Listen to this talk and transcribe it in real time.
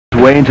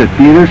way into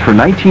theaters for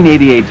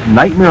 1988's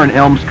Nightmare on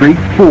Elm Street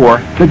 4,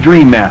 The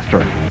Dream Master.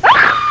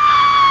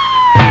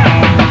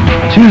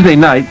 Tuesday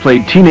night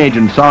played teenage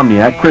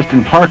insomniac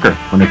Kristen Parker.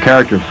 When her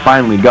character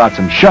finally got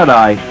some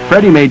shut-eye,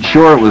 Freddy made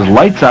sure it was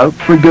lights out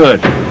for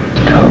good.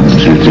 Come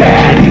to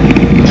Daddy.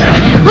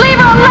 Leave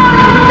her alone,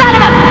 you son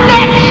of a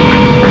bitch!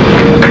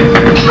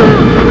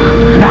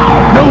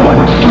 Now no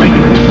one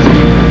sleeps.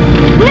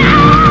 No!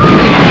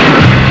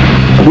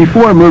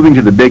 Before moving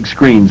to the big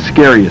screen's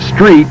Scariest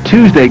Street,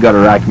 Tuesday got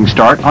her acting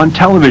start on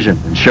television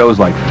in shows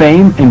like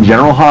Fame and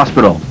General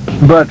Hospital.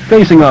 But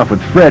facing off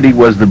with Freddy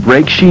was the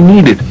break she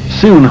needed.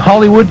 Soon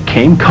Hollywood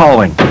came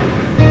calling.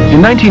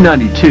 In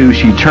 1992,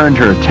 she turned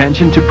her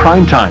attention to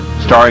primetime,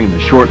 starring in the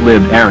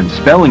short-lived Aaron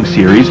Spelling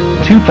series,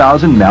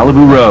 2000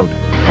 Malibu Road.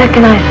 The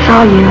second I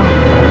saw you,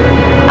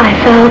 I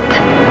felt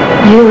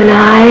you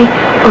and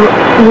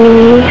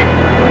we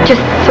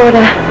just sort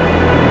of...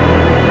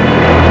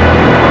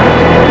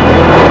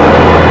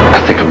 I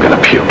think I'm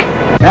gonna puke.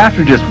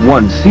 After just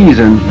one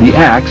season, the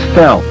axe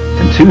fell,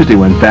 and Tuesday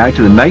went back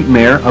to the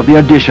nightmare of the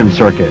audition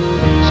circuit.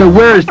 So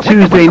where is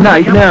Tuesday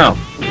night now?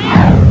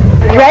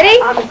 Ready?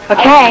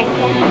 Okay.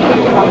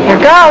 Here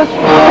goes.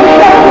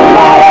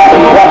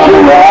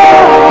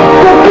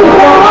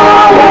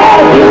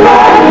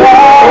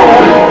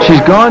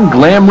 She's gone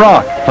glam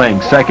rock,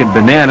 playing second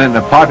banana in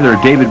a popular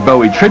David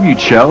Bowie tribute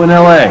show in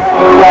L.A.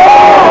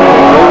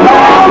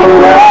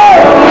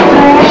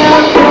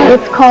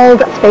 It's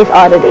called Space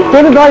Oddity.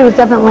 David Bowie was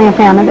definitely a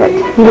fan of it.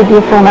 He would be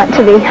a fool not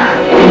to be.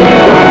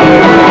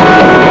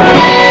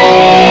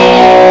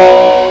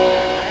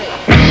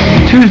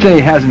 Tuesday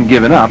hasn't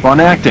given up on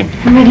acting.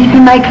 I'm ready for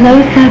my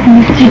close-up,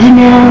 Mr.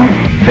 Janelle.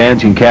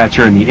 Fans can catch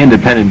her in the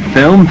independent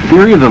film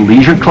Theory of the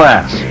Leisure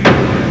Class.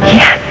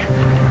 Yes.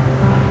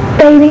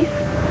 Babies.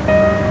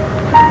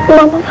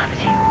 Mama loves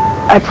you.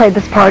 I played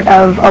this part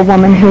of a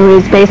woman who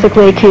is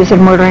basically accused of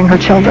murdering her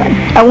children.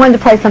 I wanted to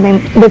play something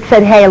that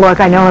said, hey,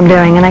 look, I know what I'm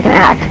doing and I can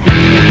act.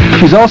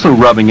 She's also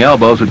rubbing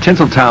elbows with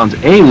Tinseltown's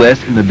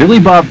A-list in the Billy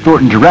Bob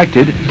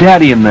Thornton-directed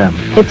Daddy and Them.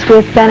 It's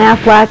with Ben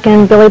Affleck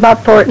and Billy Bob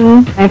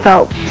Thornton. I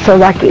felt so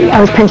lucky. I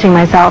was pinching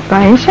myself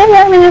going, shit,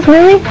 yeah, I mean, this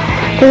really?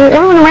 Because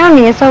everyone around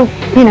me is so,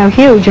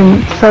 huge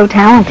and so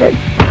talented.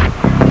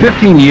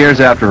 15 years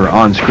after her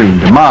on-screen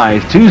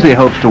demise, Tuesday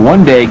hopes to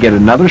one day get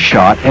another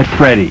shot at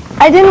Freddy.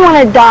 I didn't want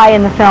to die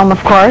in the film,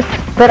 of course,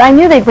 but I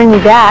knew they'd bring me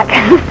back.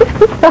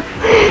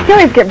 You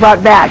always get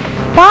brought back.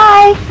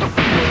 Bye.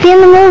 See you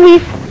in the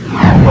movies.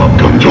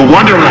 Welcome to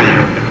Wonderland,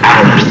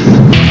 Alice.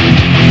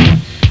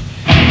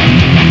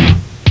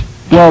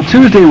 While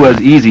Tuesday was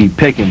easy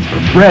pickings for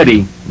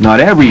Freddy, not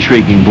every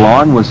shrieking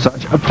blonde was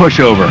such a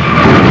pushover.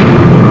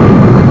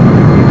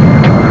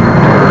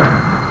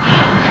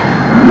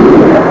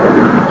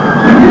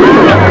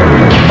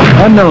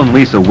 Unknown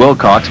Lisa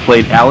Wilcox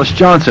played Alice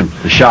Johnson,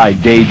 the shy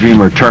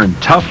daydreamer turned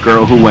tough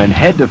girl who went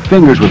head to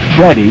fingers with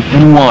Freddy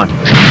and won.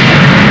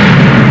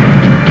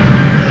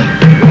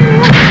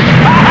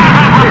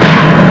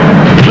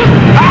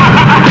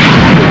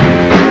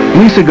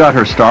 Lisa got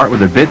her start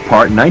with a bit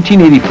part in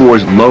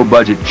 1984's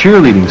low-budget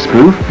cheerleading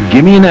spoof,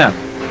 Gimme an F.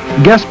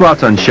 Guest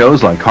spots on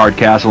shows like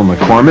Hardcastle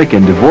McCormick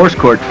and Divorce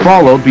Court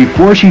followed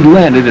before she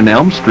landed in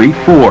Elm Street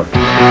 4.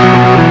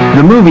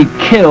 The movie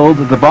killed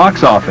at the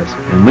box office,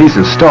 and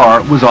Lisa's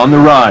star was on the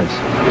rise.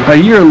 A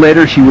year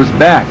later, she was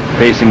back,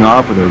 facing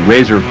off with her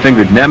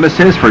razor-fingered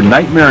nemesis for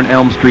Nightmare on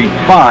Elm Street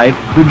 5,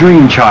 The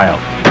Dream Child.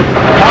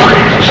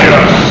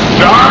 Just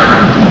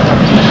start.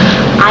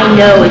 I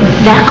know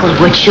exactly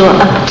what you're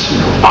up to.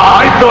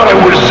 I thought I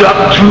was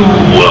up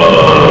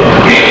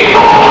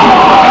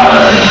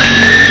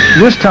to,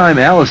 This time,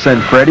 Alice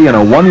sent Freddy on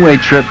a one-way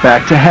trip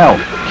back to hell,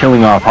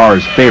 killing off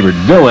horror's favorite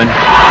villain,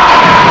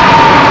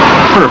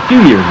 for a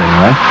few years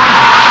anyway.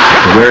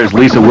 So where is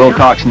Lisa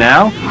Wilcox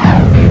now?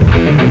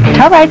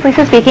 All right,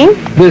 Lisa speaking.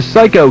 This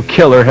psycho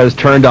killer has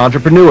turned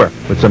entrepreneur,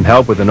 with some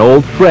help with an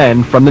old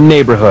friend from the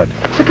neighborhood.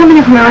 So come in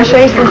here for me, I'll show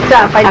you some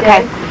stuff.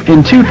 Okay.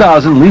 In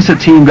 2000, Lisa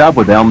teamed up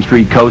with Elm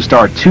Street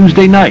co-star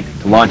Tuesday Knight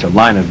to launch a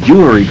line of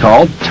jewelry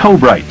called Toe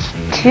Brights.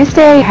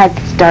 Tuesday had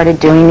started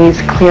doing these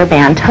clear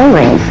band toe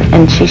rings,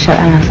 and she showed,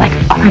 and I was like,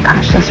 oh my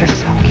gosh, those are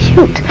so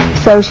cute.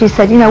 So she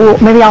said, well,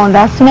 maybe I'll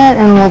invest in it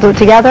and we'll do it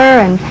together,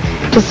 and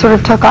just sort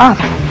of took off.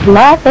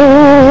 Love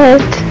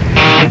it.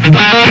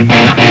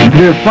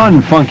 Their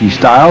fun, funky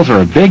styles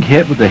are a big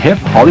hit with the hip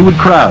Hollywood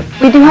crowd.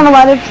 We do have a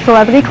lot of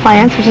celebrity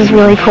clients, which is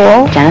really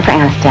cool. Jennifer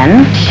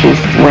Aniston,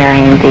 she's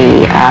wearing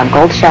the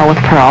gold shell with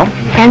pearl.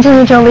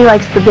 Angelina Jolie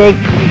likes the big,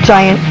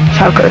 giant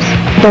chokers.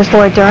 There's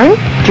Laura Dern,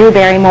 Drew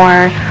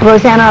Barrymore,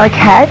 Rosanna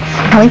Arquette,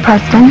 Kelly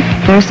Preston.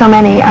 There's so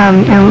many,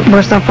 and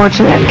we're so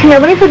fortunate. Here,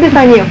 let me put this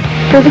on you.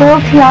 There's a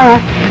little tiara.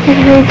 It's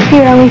very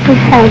cute on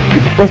Lisa's head.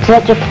 It's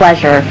such a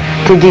pleasure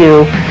to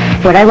do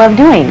what I love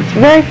doing. It's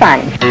very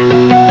fun.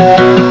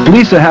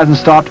 Lisa hasn't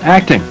stopped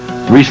acting,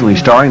 recently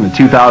starring in the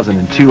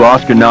 2002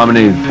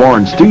 Oscar-nominated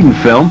foreign student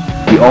film,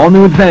 The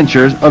All-New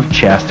Adventures of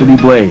Chastity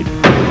Blade.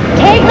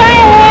 Take my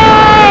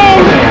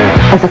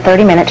hand! It's a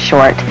 30-minute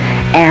short,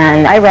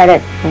 and I read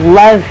it,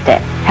 loved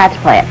it, had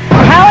to play it.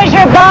 How is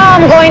your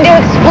bomb going to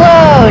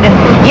explode?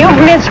 You've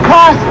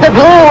miscrossed the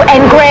blue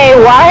and gray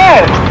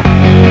wires.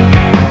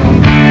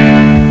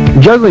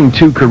 Juggling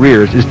 2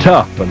 careers is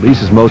tough, but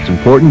Lisa's most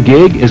important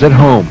gig is at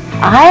home.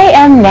 I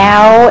am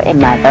now a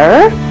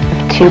mother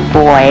of 2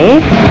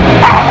 boys.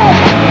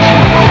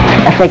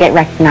 If they get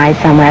recognized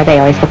somewhere, they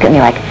always look at me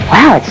like,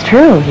 wow, it's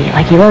true.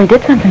 You really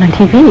did something on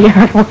TV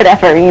or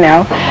whatever, you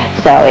know.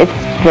 So it's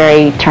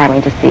very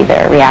charming to see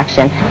their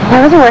reaction.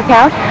 That was a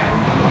workout.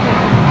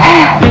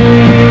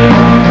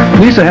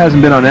 Lisa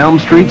hasn't been on Elm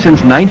Street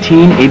since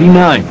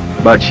 1989,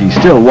 but she's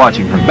still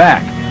watching her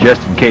back,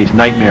 just in case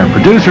Nightmare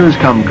producers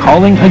come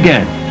calling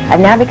again. I've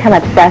now become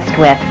obsessed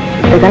with,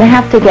 they're going to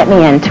have to get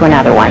me into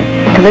another one,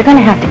 because they're going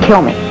to have to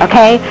kill me,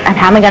 okay? And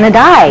how am I going to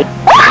die?